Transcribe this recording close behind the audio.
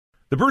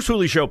The Bruce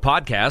Hooley Show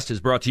podcast is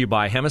brought to you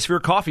by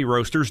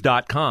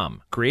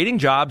HemisphereCoffeeRoasters.com. Creating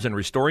jobs and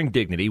restoring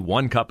dignity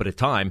one cup at a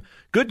time.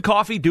 Good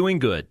coffee doing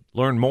good.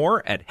 Learn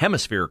more at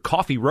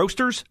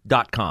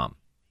HemisphereCoffeeRoasters.com.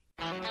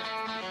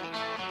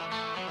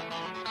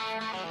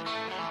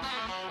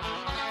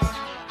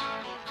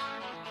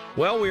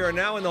 Well, we are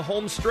now in the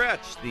home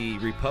stretch. The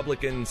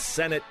Republican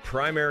Senate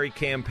primary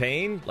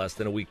campaign, less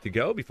than a week to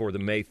go before the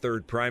May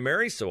 3rd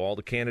primary, so all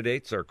the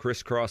candidates are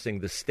crisscrossing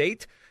the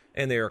state.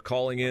 And they are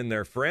calling in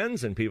their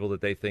friends and people that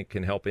they think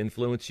can help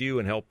influence you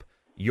and help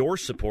your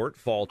support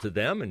fall to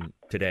them. And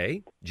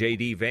today,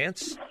 J.D.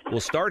 Vance will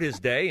start his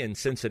day in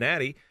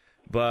Cincinnati.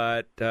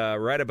 But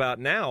right about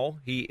now,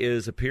 he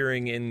is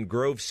appearing in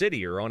Grove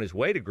City or on his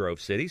way to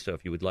Grove City. So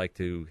if you would like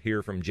to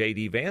hear from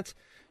J.D. Vance,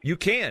 you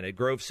can at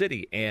Grove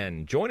City.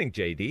 And joining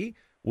J.D.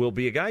 will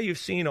be a guy you've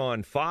seen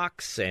on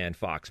Fox and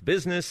Fox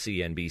Business,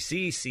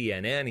 CNBC,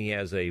 CNN. He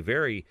has a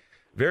very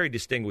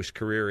distinguished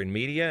career in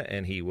media,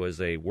 and he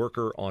was a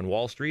worker on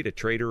Wall Street, a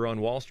trader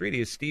on Wall Street. He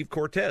is Steve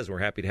Cortes. We're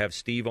happy to have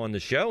Steve on the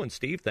show. And,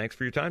 Steve, thanks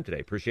for your time today.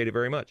 Appreciate it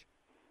very much.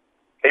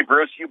 Hey,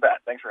 Bruce, you bet.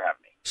 Thanks for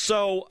having me.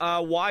 So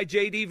why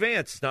J.D.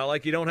 Vance? It's not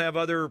like you don't have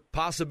other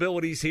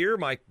possibilities here.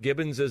 Mike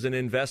Gibbons is an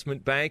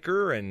investment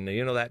banker, and,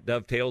 that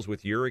dovetails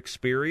with your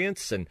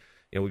experience. And,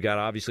 we've got,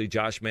 obviously,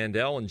 Josh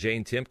Mandel and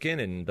Jane Timken,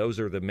 and those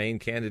are the main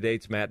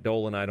candidates. Matt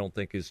Dolan, I don't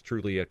think, is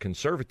truly a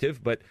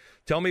conservative. But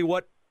tell me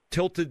what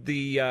tilted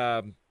the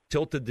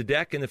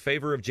deck in the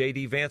favor of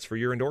J.D. Vance for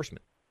your endorsement.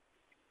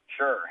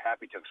 Sure,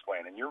 happy to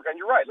explain. And you're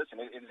right.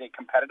 Listen, it is a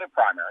competitive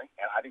primary,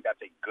 and I think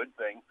that's a good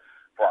thing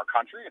for our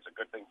country. It's a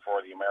good thing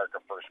for the America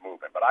First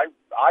movement. But I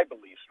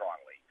believe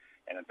strongly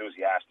and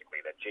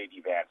enthusiastically that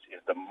J.D. Vance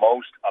is the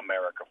most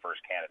America First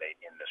candidate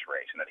in this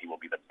race, and that he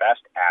will be the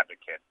best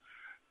advocate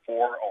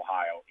for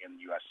Ohio in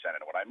the U.S. Senate.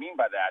 And what I mean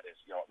by that is,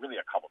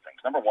 really a couple things.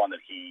 Number one,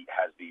 that he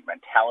has the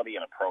mentality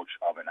and approach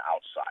of an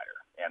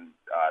outsider. And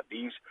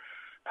these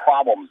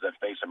problems that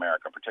face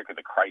America, particularly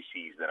the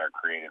crises that are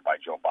created by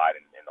Joe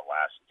Biden in the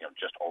last,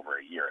 just over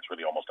a year, it's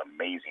really almost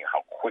amazing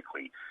how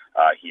quickly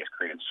he has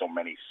created so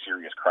many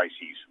serious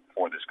crises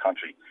for this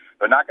country.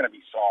 They're not going to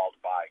be solved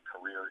by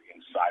career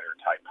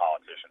insider-type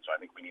politicians. So I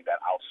think we need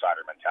that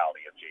outsider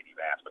mentality of J.D.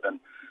 Vance. But then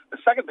the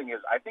second thing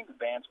is, I think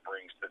Vance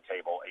brings to the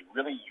table a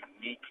really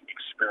unique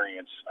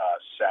experience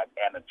set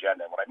and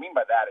agenda. And what I mean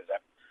by that is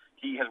that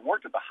he has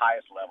worked at the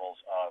highest levels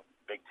of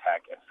big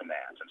tech and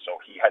finance, and so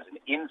he has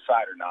an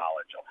insider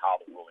knowledge of how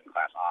the ruling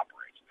class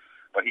operates.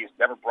 But he has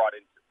never bought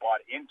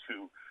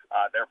into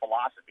their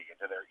philosophy,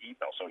 into their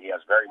ethos. So he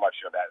has very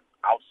much that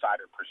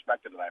outsider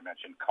perspective that I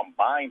mentioned,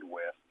 combined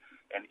with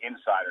an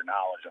insider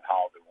knowledge of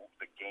how the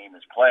game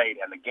is played,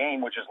 and the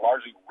game which is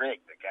largely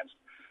rigged against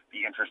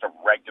the interest of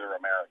regular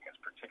Americans,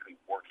 particularly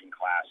working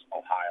class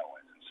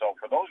Ohioans. And so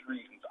for those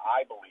reasons,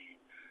 I believe,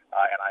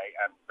 and I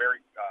am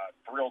very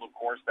thrilled, of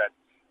course, that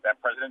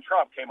President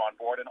Trump came on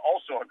board and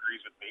also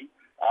agrees with me,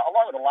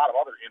 along with a lot of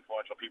other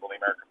influential people in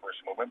the America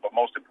First movement, but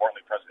most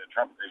importantly, President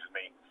Trump agrees with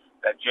me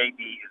that J.D.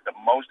 is the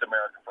most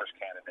America First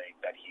candidate,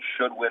 that he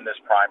should win this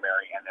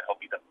primary, and that he'll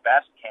be the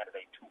best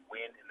candidate to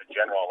win in the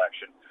general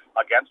election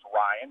against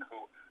Ryan,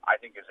 who I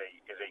think is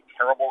a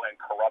terrible and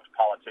corrupt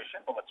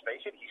politician. But let's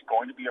face it, he's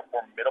going to be a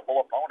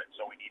formidable opponent.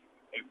 So we need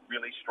a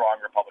really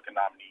strong Republican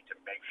nominee to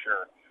make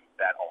sure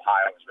that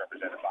Ohio is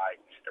represented by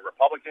a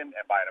Republican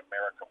and by an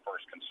America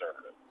First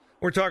conservative.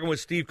 We're talking with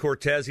Steve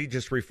Cortes. He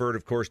just referred,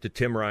 of course, to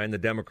Tim Ryan, the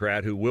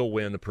Democrat, who will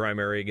win the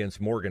primary against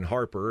Morgan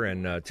Harper.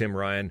 And Tim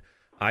Ryan,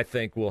 I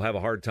think, will have a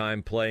hard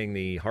time playing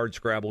the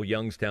hardscrabble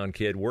Youngstown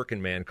kid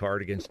working man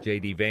card against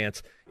J.D.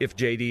 Vance if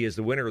J.D. is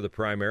the winner of the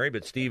primary.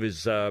 But Steve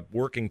is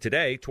working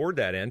today toward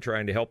that end,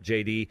 trying to help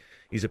J.D.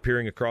 He's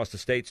appearing across the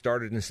state,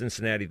 started in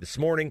Cincinnati this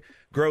morning,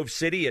 Grove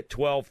City at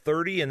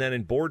 12:30, and then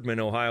in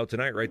Boardman, Ohio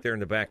tonight, right there in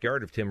the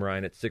backyard of Tim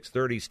Ryan at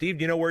 6:30. Steve,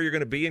 do you know where you're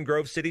going to be in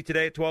Grove City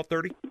today at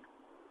 12:30?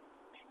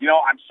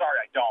 I'm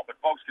sorry I don't, but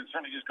folks can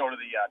certainly just go to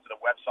the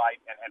website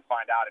and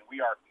find out. And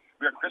we are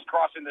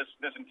crisscrossing this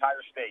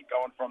entire state,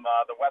 going from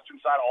the western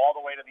side all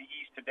the way to the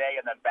east today,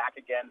 and then back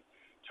again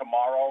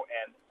tomorrow.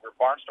 And we're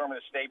barnstorming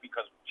the state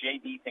because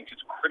J.D. thinks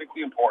it's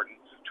critically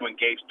important to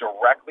engage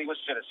directly with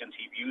citizens.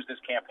 He views this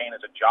campaign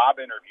as a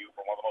job interview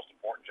for one of the most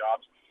important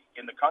jobs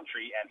in the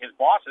country. And his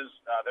bosses,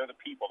 they're the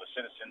people, the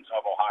citizens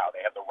of Ohio.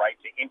 They have the right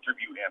to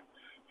interview him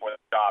for the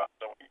job.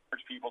 So we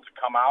encourage people to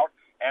come out.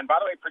 And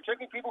by the way,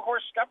 particularly people who are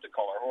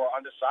skeptical or who are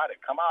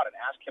undecided, come out and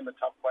ask him the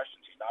tough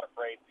questions. He's not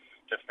afraid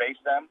to face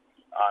them.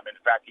 In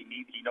fact, he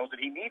knows that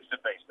he needs to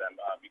face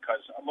them because,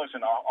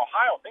 listen,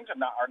 Ohio, things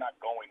are not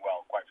going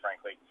well, quite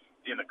frankly,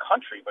 in the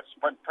country, but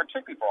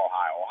particularly for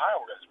Ohio.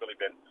 Ohio has really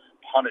been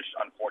punished,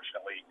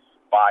 unfortunately,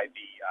 by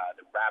the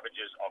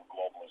ravages of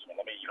globalism. And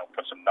let me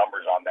put some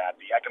numbers on that.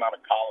 The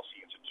Economic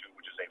Policy Institute,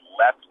 which is a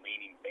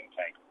left-leaning think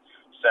tank,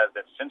 says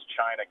that since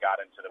China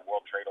got into the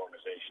World Trade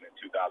Organization in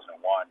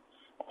 2001,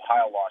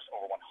 Ohio lost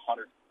over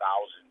 100,000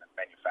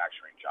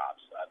 manufacturing jobs.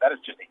 That is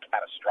just a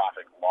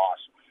catastrophic loss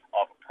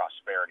of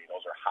prosperity.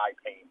 Those are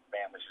high-paying,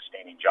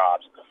 family-sustaining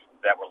jobs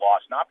that were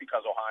lost, not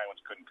because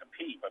Ohioans couldn't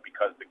compete, but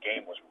because the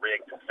game was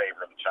rigged in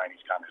favor of the Chinese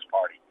Communist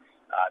Party.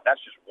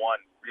 That's just one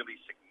really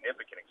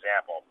significant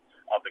example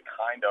of the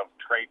kind of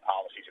trade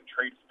policies and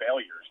trade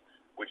failures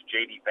which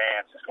J.D.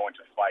 Vance is going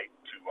to fight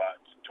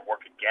to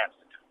work against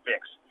and to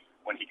fix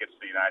when he gets to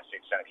the United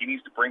States Senate. He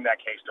needs to bring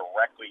that case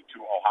directly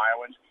to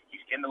Ohioans.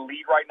 He's in the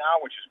lead right now,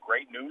 which is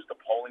great news.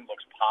 The polling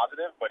looks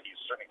positive, but he's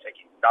certainly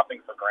taking nothing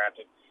for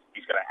granted.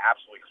 He's going to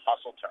absolutely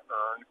hustle to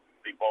earn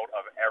the vote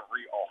of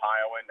every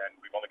Ohioan, and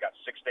we've only got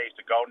 6 days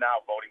to go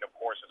now. Voting, of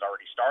course, has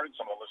already started.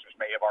 Some of the listeners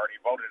may have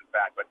already voted, in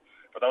fact, but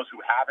for those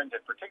who haven't,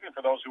 and particularly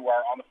for those who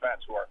are on the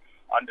fence, who are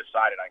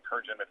undecided, I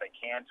encourage them, if they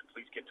can, to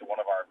please get to one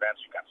of our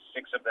events. We've got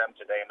 6 of them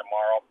today and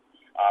tomorrow.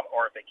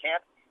 Or if they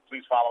can't,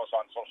 please follow us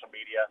on social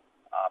media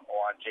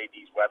or on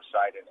JD's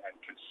website and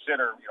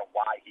consider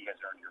why he has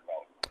earned your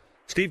vote.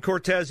 Steve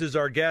Cortes is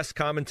our guest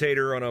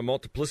commentator on a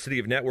multiplicity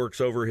of networks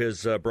over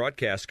his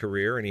broadcast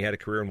career, and he had a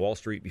career in Wall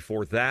Street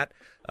before that.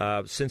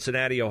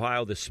 Cincinnati,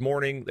 Ohio this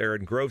morning. They're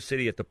in Grove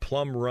City at the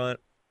Plum Run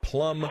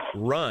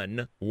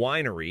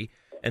Winery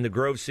and the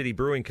Grove City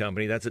Brewing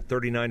Company. That's at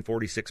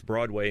 3946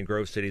 Broadway in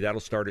Grove City. That'll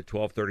start at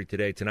 12:30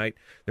 today. Tonight,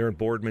 they're in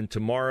Boardman.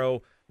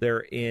 Tomorrow,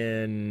 they're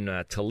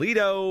in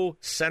Toledo,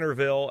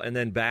 Centerville, and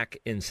then back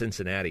in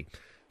Cincinnati.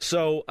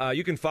 So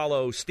you can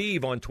follow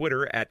Steve on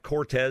Twitter at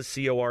Cortes,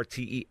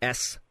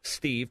 Cortes,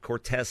 Steve,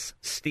 Cortes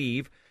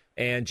Steve.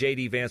 And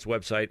J.D. Vance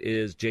website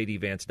is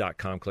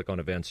jdvance.com. Click on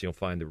events. You'll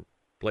find the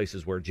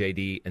places where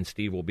J.D. and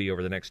Steve will be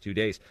over the next 2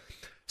 days.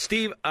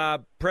 Steve,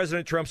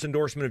 President Trump's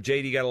endorsement of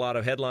J.D. got a lot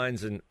of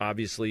headlines, and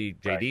obviously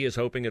J.D. is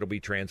hoping it'll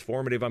be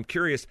transformative. I'm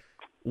curious,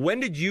 when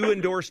did you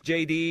endorse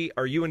J.D.?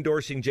 Are you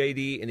endorsing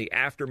J.D. in the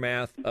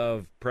aftermath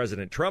of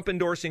President Trump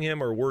endorsing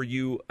him, or were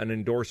you an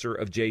endorser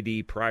of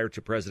J.D. prior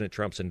to President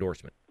Trump's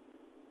endorsement?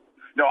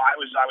 No, I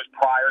was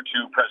prior to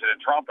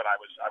President Trump, and I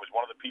was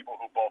one of the people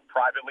who both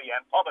privately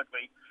and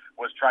publicly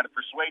was trying to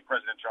persuade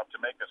President Trump to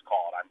make this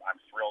call. And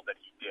I'm thrilled that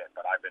he did,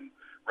 but I've been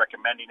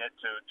recommending it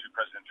to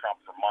President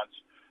Trump for months.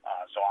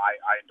 So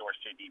I endorsed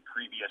J.D.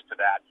 previous to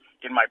that.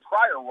 In my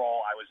prior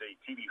role, I was a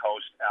TV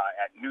host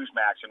at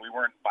Newsmax, and we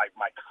weren't, by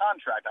my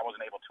contract, I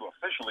wasn't able to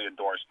officially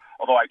endorse,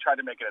 although I tried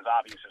to make it as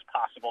obvious as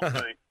possible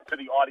to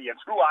the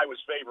audience who I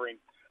was favoring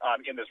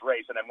in this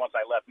race. And then once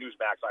I left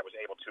Newsmax, I was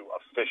able to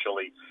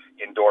officially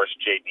endorse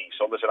J.D.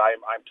 So listen,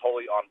 I'm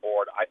totally on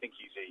board. I think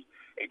he's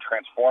a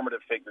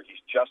transformative figure.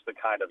 He's just the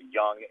kind of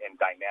young and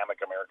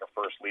dynamic America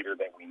First leader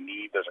that we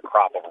need. There's a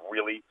crop of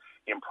really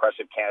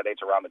impressive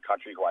candidates around the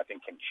country who I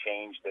think can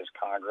change this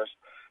Congress,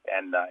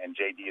 and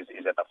J.D.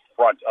 is at the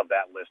front of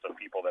that list of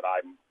people that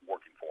I'm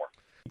working for.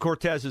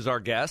 Cortes is our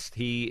guest.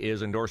 He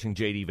is endorsing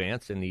J.D.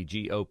 Vance in the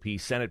GOP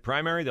Senate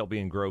primary. They'll be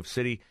in Grove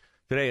City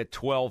today at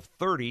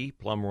 12:30,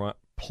 Plum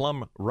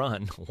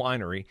Run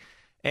Winery.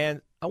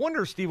 And I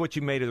wonder, Steve, what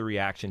you made of the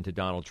reaction to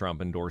Donald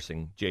Trump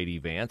endorsing J.D.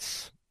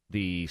 Vance.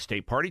 The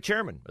state party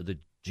chairman of the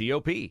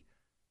GOP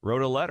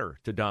wrote a letter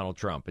to Donald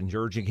Trump and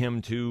urging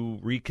him to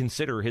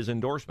reconsider his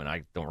endorsement.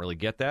 I don't really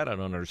get that. I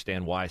don't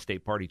understand why a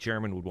state party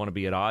chairman would want to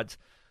be at odds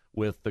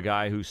with the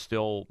guy who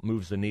still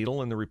moves the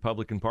needle in the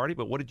Republican Party.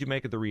 But what did you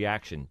make of the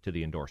reaction to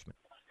the endorsement?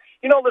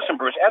 Listen,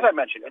 Bruce, as I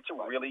mentioned, it's a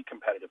really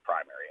competitive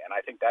primary, and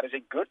I think that is a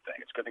good thing.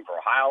 It's a good thing for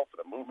Ohio,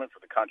 for the movement, for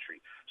the country.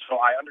 So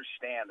I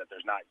understand that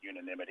there's not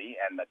unanimity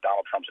and that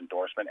Donald Trump's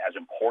endorsement, as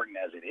important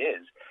as it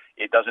is,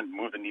 it doesn't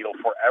move the needle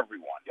for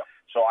everyone. Yep.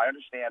 So I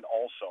understand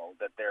also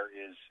that there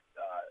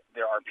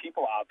are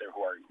people out there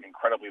who are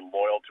incredibly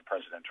loyal to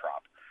President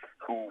Trump,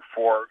 who,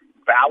 for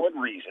valid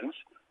reasons,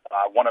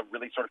 want to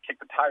really sort of kick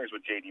the tires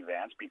with J.D.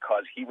 Vance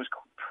because he was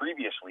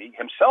previously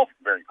himself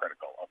very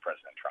critical of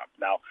President Trump.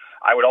 Now,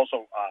 I would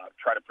also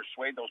try to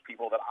persuade those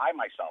people that I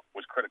myself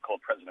was critical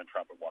of President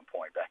Trump at one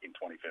point back in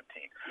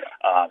 2015.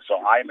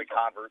 So I am a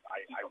convert.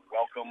 I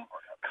welcome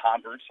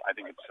converts. I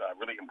think it's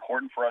really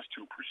important for us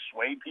to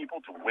persuade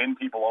people, to win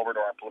people over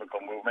to our political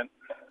movement,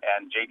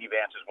 and J.D.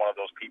 Vance is one of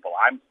those people.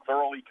 I'm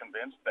thoroughly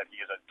convinced that he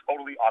is a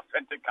totally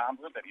authentic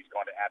convert, that he's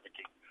going to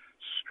advocate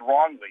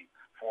strongly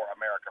for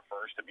America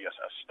First, to be a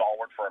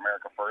stalwart for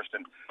America First,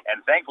 and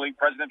thankfully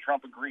President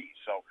Trump agrees.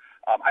 So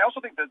I also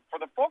think that for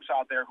the folks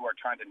out there who are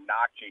trying to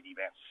knock J.D.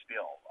 Vance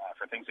still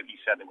for things that he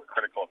said that were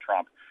critical of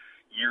Trump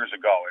years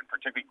ago, and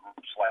particularly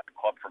groups like the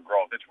Club for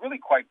Growth, it's really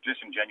quite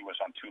disingenuous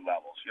on two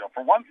levels.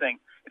 For one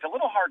thing, it's a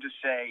little hard to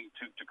say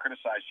to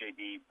criticize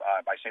J.D.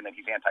 By saying that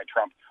he's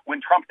anti-Trump when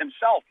Trump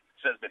himself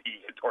says that he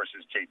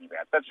endorses J.D.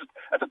 Vance. That's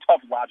a tough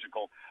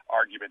logical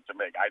argument to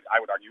make. I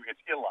would argue it's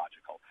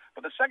illogical.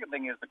 But the second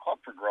thing is the Club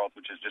for Growth,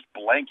 which is just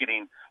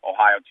blanketing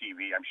Ohio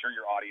TV. I'm sure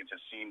your audience has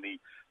seen the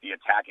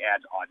attack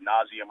ads ad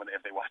nauseum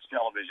if they watch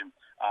television.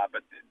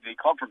 But the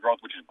Club for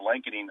Growth, which is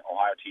blanketing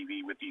Ohio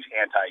TV with these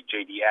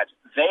anti-JD ads,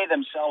 they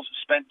themselves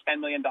spent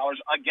 $10 million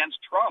against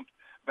Trump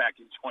back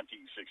in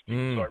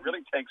 2016. So it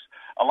really takes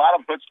a lot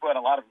of chutzpah and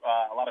a lot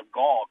of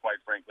gall,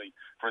 quite frankly,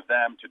 for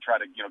them to try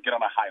to get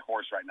on a high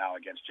horse right now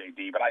against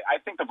JD. But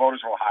I think the voters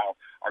of Ohio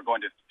are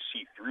going to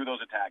see through those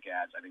attack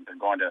ads. I think they're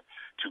going to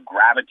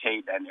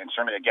gravitate, and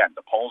certainly, again,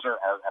 the polls are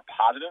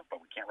positive,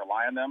 but we can't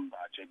rely on them.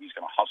 JD's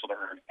going to hustle to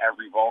earn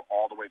every vote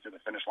all the way through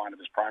the finish line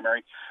of this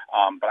primary.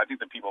 But I think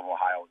the people of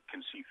Ohio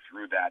can see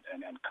through that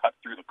and cut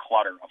through the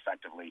clutter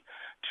effectively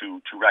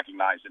to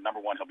recognize that, number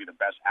one, he'll be the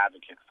best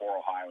advocate for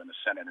Ohio in the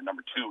Senate, and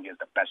number two, he has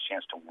the best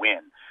chance to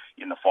win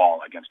in the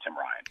fall against Tim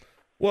Ryan.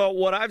 Well,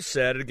 what I've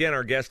said, again,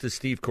 our guest is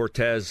Steve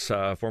Cortes,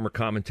 former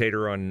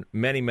commentator on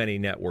many, many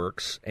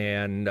networks,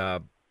 and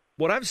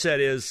what I've said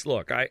is,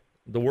 look,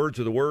 the words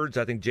are the words.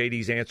 I think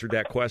JD's answered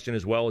that question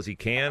as well as he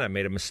can. I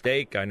made a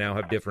mistake. I now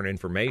have different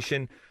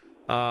information.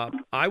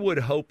 I would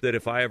hope that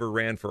if I ever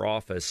ran for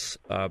office,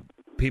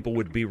 people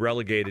would be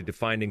relegated to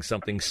finding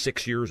something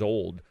 6 years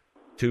old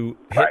to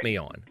hit me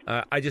on.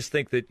 I just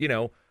think that,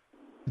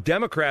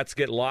 Democrats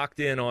get locked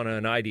in on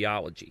an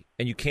ideology,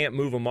 and you can't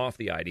move them off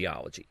the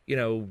ideology.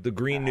 The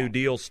Green New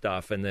Deal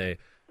stuff and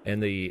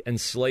the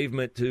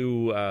enslavement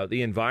to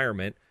the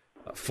environment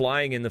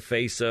flying in the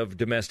face of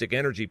domestic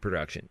energy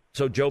production.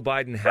 So Joe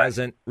Biden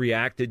hasn't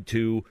reacted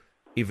to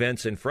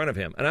events in front of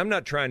him. And I'm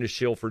not trying to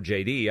shill for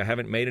JD. I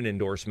haven't made an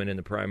endorsement in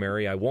the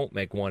primary. I won't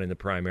make one in the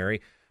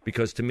primary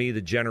because, to me,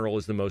 the general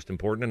is the most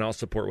important, and I'll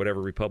support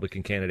whatever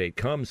Republican candidate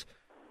comes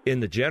in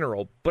the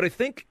general. But I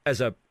think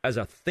as a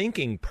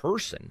thinking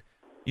person,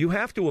 you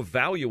have to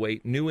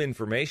evaluate new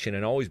information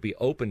and always be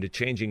open to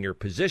changing your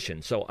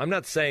position. So I'm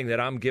not saying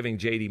that I'm giving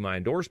JD my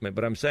endorsement,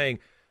 but I'm saying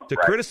to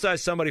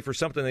criticize somebody for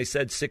something they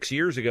said 6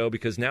 years ago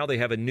because now they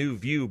have a new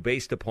view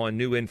based upon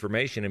new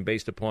information and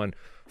based upon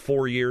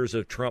 4 years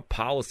of Trump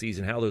policies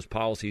and how those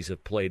policies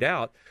have played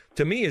out,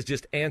 to me is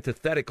just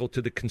antithetical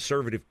to the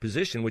conservative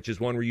position, which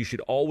is one where you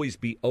should always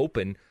be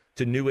open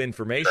to new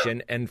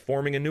information and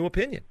forming a new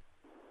opinion.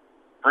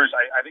 Bruce,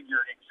 I think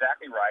you're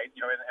exactly right.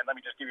 And let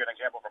me just give you an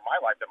example from my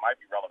life that might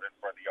be relevant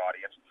for the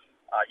audience.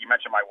 You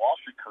mentioned my Wall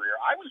Street career.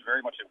 I was very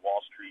much a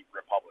Wall Street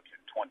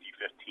Republican 2015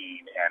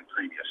 and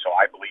previous. So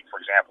I believe, for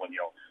example, in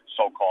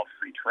so-called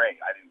free trade.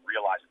 I didn't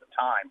realize at the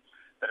time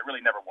that it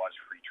really never was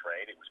free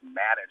trade. It was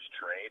managed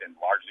trade and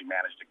largely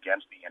managed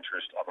against the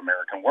interest of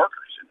American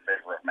workers in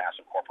favor of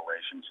massive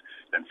corporations,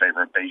 in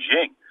favor of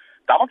Beijing.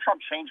 Donald Trump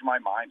changed my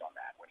mind on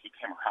that when he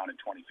came around in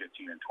 2015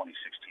 and 2016.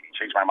 He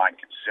changed my mind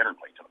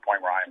considerably to the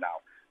point where I am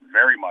now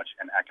very much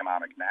an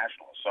economic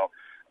nationalist. So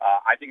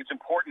I think it's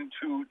important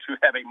to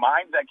have a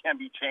mind that can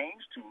be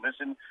changed, to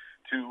listen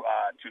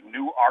to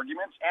new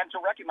arguments, and to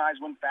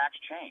recognize when facts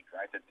change,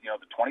 right? That,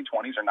 the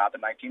 2020s are not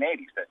the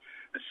 1980s. That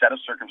the set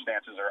of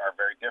circumstances are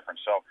very different.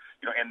 So,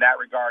 in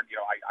that regard,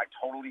 I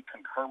totally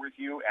concur with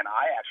you, and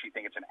I actually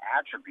think it's an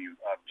attribute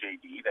of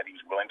JD that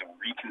he's willing to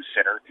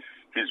reconsider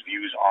his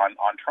views on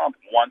Trump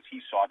once he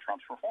saw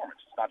Trump's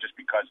performance. It's not just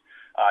because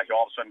he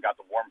all of a sudden got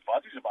the warm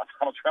fuzzies about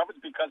Donald Trump.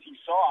 It's because he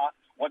saw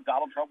what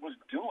Donald Trump was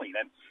doing.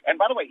 And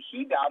by the way,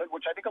 he doubted,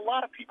 which I think a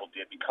lot of people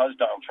did, because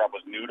Donald Trump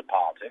was new to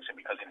politics and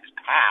because in his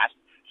past,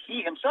 he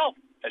himself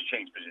has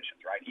changed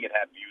positions, right? He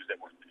had views that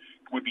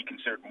would be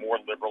considered more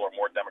liberal or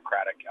more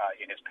democratic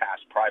in his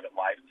past private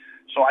life.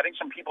 So I think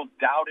some people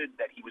doubted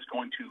that he was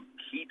going to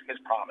keep his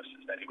promises,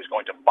 that he was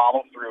going to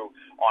follow through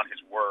on his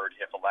word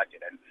if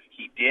elected. And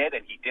he did,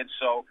 and he did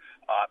so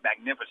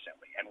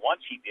magnificently. And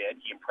once he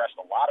did, he impressed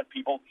a lot of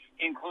people,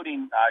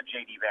 including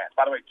J.D. Vance.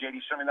 By the way,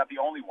 J.D.'s certainly not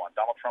the only one.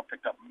 Donald Trump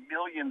picked up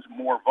millions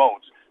more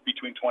votes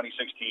between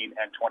 2016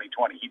 and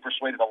 2020. He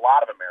persuaded a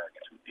lot of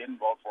Americans who didn't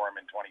vote for him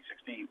in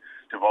 2016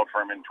 to vote for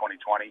him in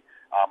 2020.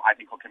 I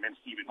think he'll convince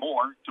even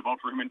more to vote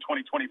for him in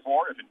 2024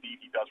 if indeed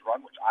he does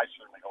run, which I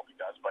certainly hope he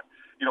does. But,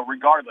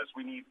 regardless,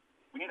 we need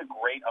a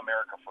great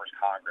America First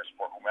Congress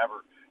for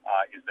whomever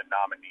is the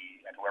nominee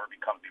and whoever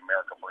becomes the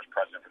America First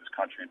president for this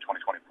country in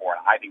 2024.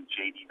 And I think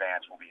J.D.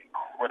 Vance will be a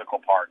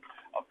critical part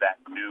of that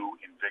new,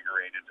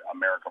 invigorated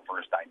America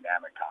First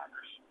dynamic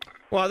Congress.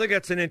 Well, I think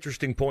that's an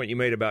interesting point you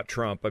made about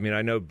Trump. I mean,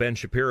 I know Ben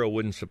Shapiro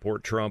wouldn't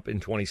support Trump in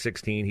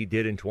 2016. He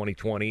did in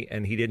 2020,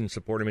 and he didn't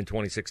support him in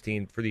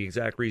 2016 for the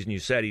exact reason you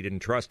said. He didn't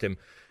trust him.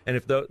 And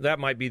if that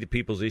might be the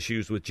people's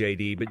issues with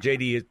J.D., but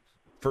J.D. is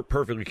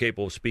perfectly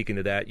capable of speaking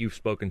to that. You've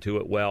spoken to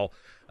it well.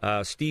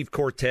 Steve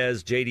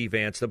Cortes, J.D.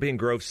 Vance, they'll be in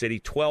Grove City,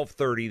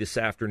 12:30 this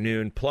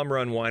afternoon. Plum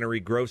Run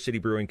Winery, Grove City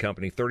Brewing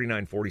Company,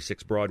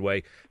 3946 Broadway.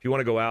 If you want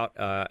to go out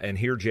and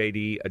hear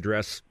J.D.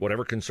 address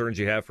whatever concerns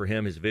you have for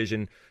him, his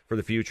vision for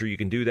the future, you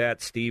can do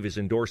that. Steve is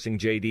endorsing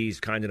J.D. He's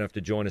kind enough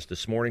to join us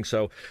this morning.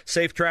 So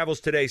safe travels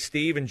today,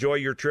 Steve. Enjoy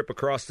your trip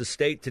across the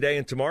state today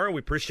and tomorrow. We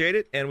appreciate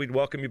it, and we'd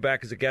welcome you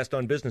back as a guest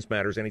on Business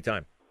Matters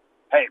anytime.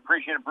 Hey,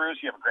 appreciate it, Bruce.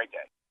 You have a great day.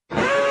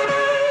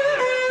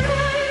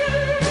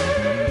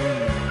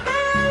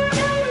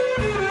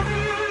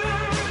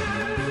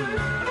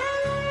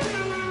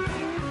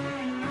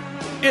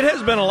 It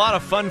has been a lot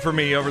of fun for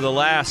me over the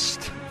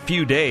last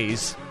few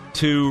days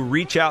to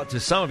reach out to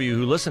some of you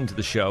who listen to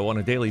the show on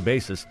a daily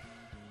basis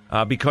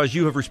because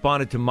you have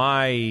responded to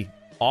my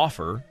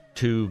offer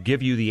to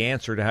give you the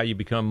answer to how you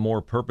become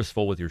more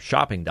purposeful with your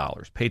shopping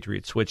dollars.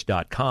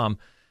 PatriotSwitch.com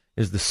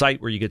is the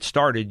site where you get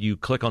started. You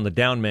click on the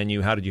down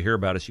menu, how did you hear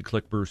about us? You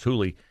click Bruce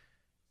Hooley.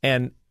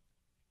 And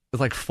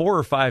it's like 4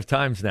 or 5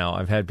 times now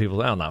I've had people,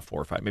 well, not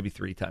 4 or 5, maybe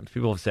 3 times.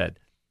 People have said,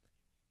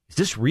 is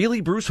this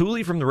really Bruce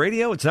Hooley from the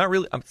radio? It's not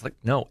really. I'm like,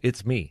 no,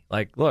 it's me.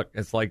 Like, look,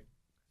 it's like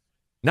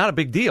not a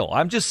big deal.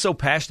 I'm just so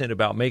passionate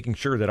about making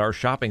sure that our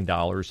shopping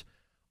dollars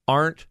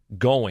aren't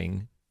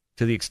going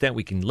to the extent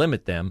we can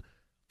limit them,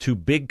 to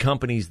big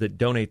companies that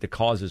donate to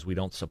causes we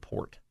don't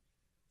support.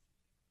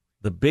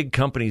 The big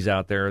companies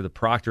out there, the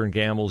Procter &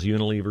 Gamble's,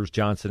 Unilever's,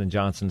 Johnson &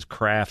 Johnson's,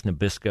 Kraft,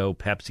 Nabisco,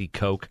 Pepsi,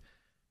 Coke,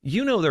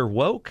 you know they're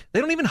woke.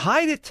 They don't even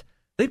hide it.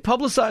 They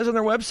publicize on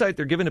their website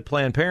they're giving to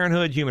Planned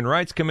Parenthood, Human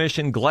Rights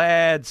Commission,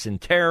 GLAAD,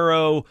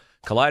 Centero,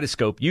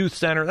 Kaleidoscope Youth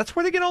Center. That's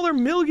where they get all their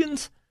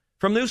millions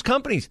from those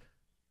companies.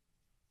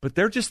 But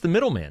they're just the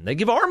middleman. They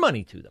give our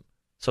money to them.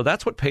 So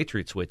that's what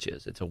Patriot Switch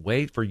is. It's a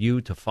way for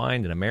you to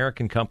find an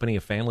American company,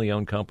 a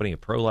family-owned company, a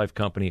pro-life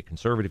company, a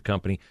conservative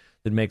company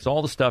that makes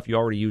all the stuff you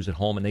already use at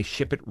home, and they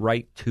ship it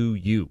right to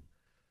you.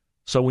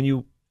 So when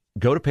you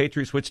go to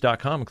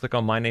patriotswitch.com and click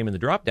on my name in the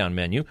drop-down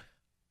menu,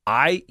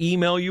 I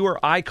email you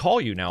or I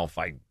call you. Now, if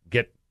I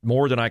get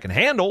more than I can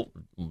handle,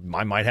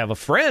 I might have a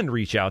friend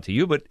reach out to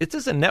you, but it's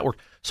just a network.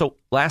 So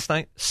last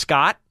night,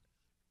 Scott,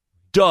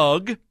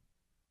 Doug,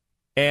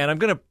 and I'm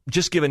going to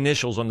just give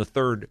initials on the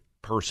third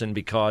person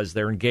because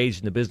they're engaged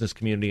in the business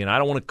community, and I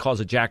don't want to cause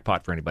a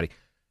jackpot for anybody.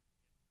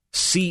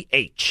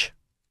 CH.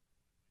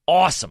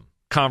 Awesome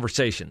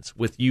conversations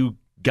with you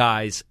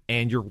guys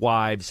and your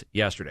wives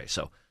yesterday.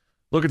 So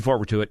looking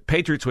forward to it.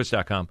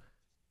 PatriotSwitch.com.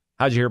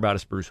 How'd you hear about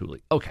us, Bruce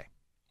Hooley? Okay.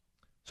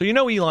 So you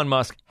know Elon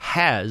Musk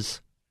has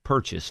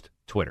purchased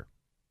Twitter.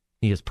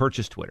 He has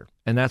purchased Twitter.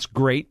 And that's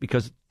great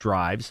because it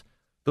drives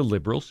the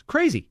liberals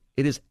crazy.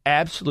 It is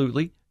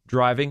absolutely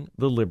driving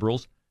the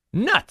liberals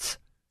nuts.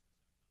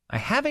 I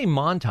have a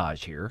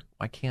montage here.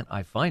 Why can't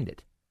I find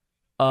it?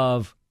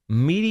 Of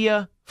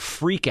media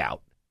freakout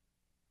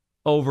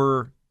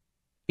over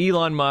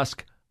Elon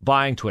Musk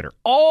buying Twitter.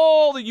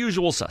 All the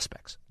usual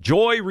suspects.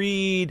 Joy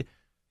Reid,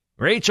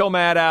 Rachel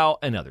Maddow,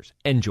 and others.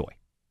 Enjoy.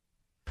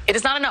 It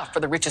is not enough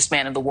for the richest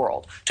man in the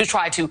world to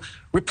try to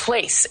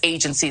replace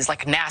agencies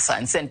like NASA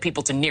and send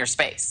people to near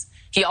space.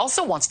 He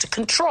also wants to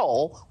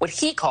control what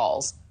he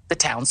calls the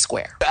town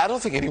square. I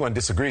don't think anyone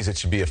disagrees it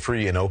should be a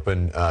free and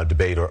open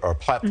debate or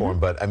platform,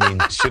 but I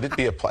mean, should it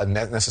be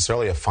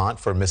necessarily a font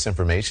for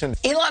misinformation?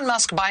 Elon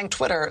Musk buying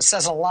Twitter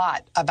says a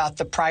lot about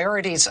the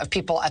priorities of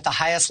people at the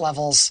highest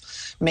levels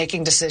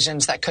making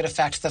decisions that could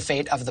affect the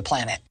fate of the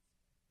planet.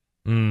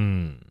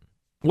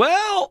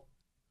 Well,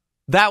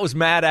 that was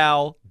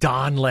Maddow,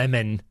 Don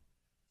Lemon,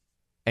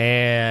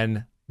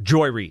 and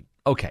Joy Reid.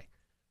 Okay,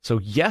 so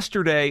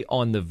yesterday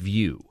on The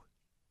View,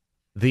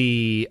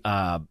 the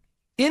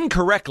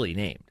incorrectly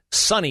named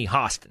Sunny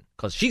Hostin,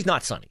 because she's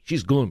not sunny,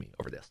 she's gloomy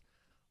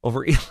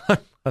over Elon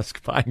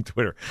Musk buying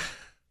Twitter.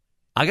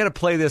 I got to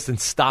play this and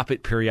stop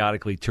it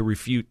periodically to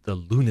refute the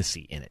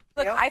lunacy in it.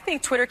 Look, I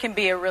think Twitter can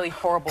be a really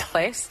horrible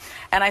place,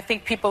 and I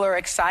think people are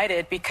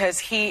excited because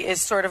he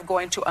is sort of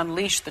going to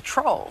unleash the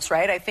trolls,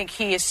 right? I think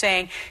he is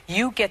saying,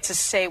 you get to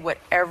say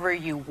whatever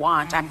you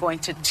want. I'm going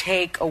to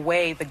take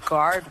away the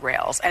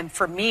guardrails. And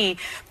for me,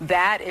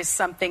 that is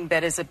something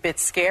that is a bit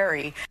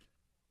scary.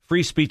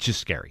 Free speech is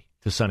scary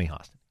to Sunny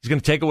Hostin. He's going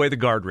to take away the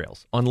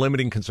guardrails on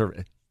limiting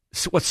conservative.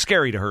 What's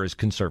scary to her is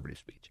conservative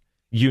speech.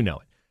 You know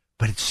it.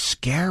 But it's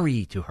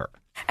scary to her.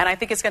 And I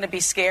think it's going to be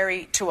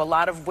scary to a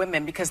lot of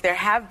women because there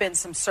have been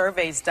some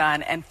surveys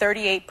done, and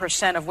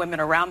 38% of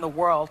women around the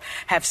world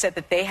have said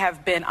that they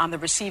have been on the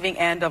receiving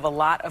end of a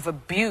lot of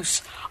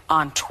abuse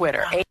on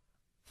Twitter.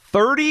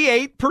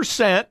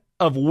 38%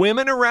 of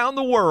women around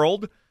the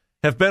world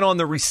have been on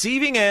the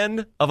receiving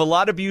end of a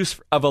lot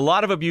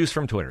of abuse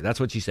from Twitter. That's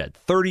what she said.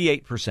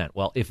 38%.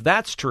 Well, if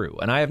that's true,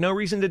 and I have no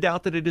reason to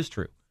doubt that it is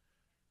true,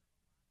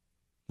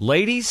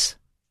 ladies,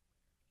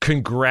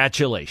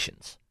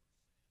 congratulations.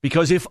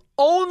 Because if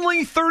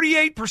only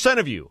 38%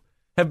 of you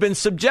have been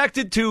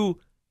subjected to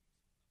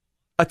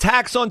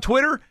attacks on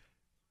Twitter,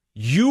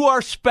 you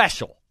are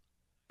special.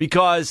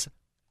 Because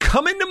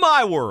come into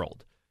my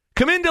world.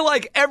 Come into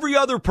like every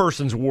other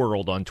person's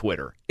world on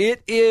Twitter.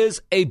 It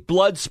is a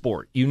blood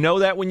sport. You know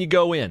that when you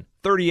go in.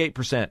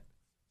 38%.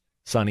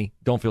 Sonny,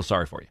 don't feel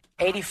sorry for you.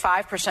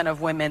 85% of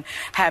women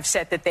have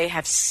said that they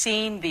have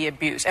seen the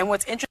abuse. And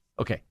what's interesting.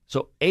 Okay,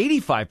 so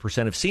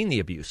 85% have seen the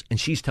abuse, and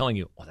she's telling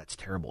you, oh, that's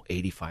terrible,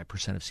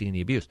 85% have seen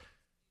the abuse.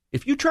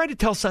 If you try to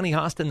tell Sunny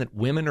Hostin that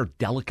women are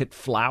delicate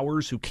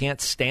flowers who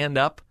can't stand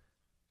up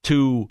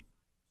to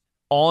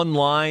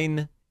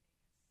online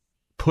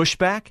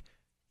pushback,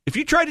 if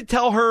you try to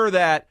tell her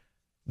that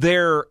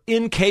they're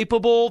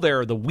incapable,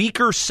 they're the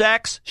weaker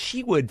sex,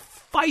 she would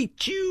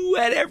fight you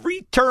at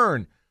every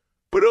turn.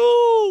 But,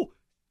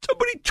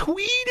 somebody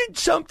tweeted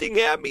something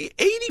at me.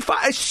 85.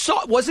 I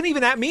saw. It wasn't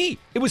even at me.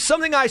 It was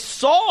something I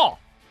saw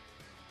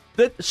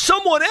that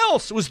someone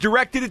else was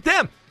directed at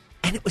them.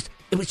 And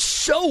it was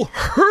so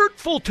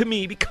hurtful to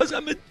me because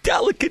I'm a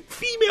delicate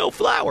female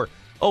flower.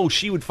 Oh,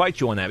 she would fight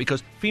you on that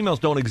because females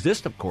don't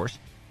exist, of course.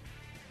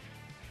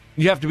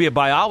 You have to be a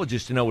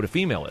biologist to know what a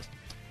female is.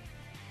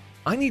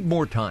 I need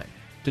more time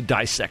to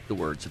dissect the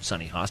words of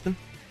Sunny Hostin,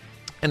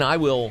 and I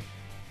will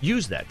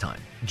use that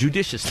time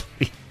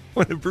judiciously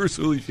when the Bruce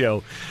Hooley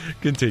Show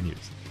continues.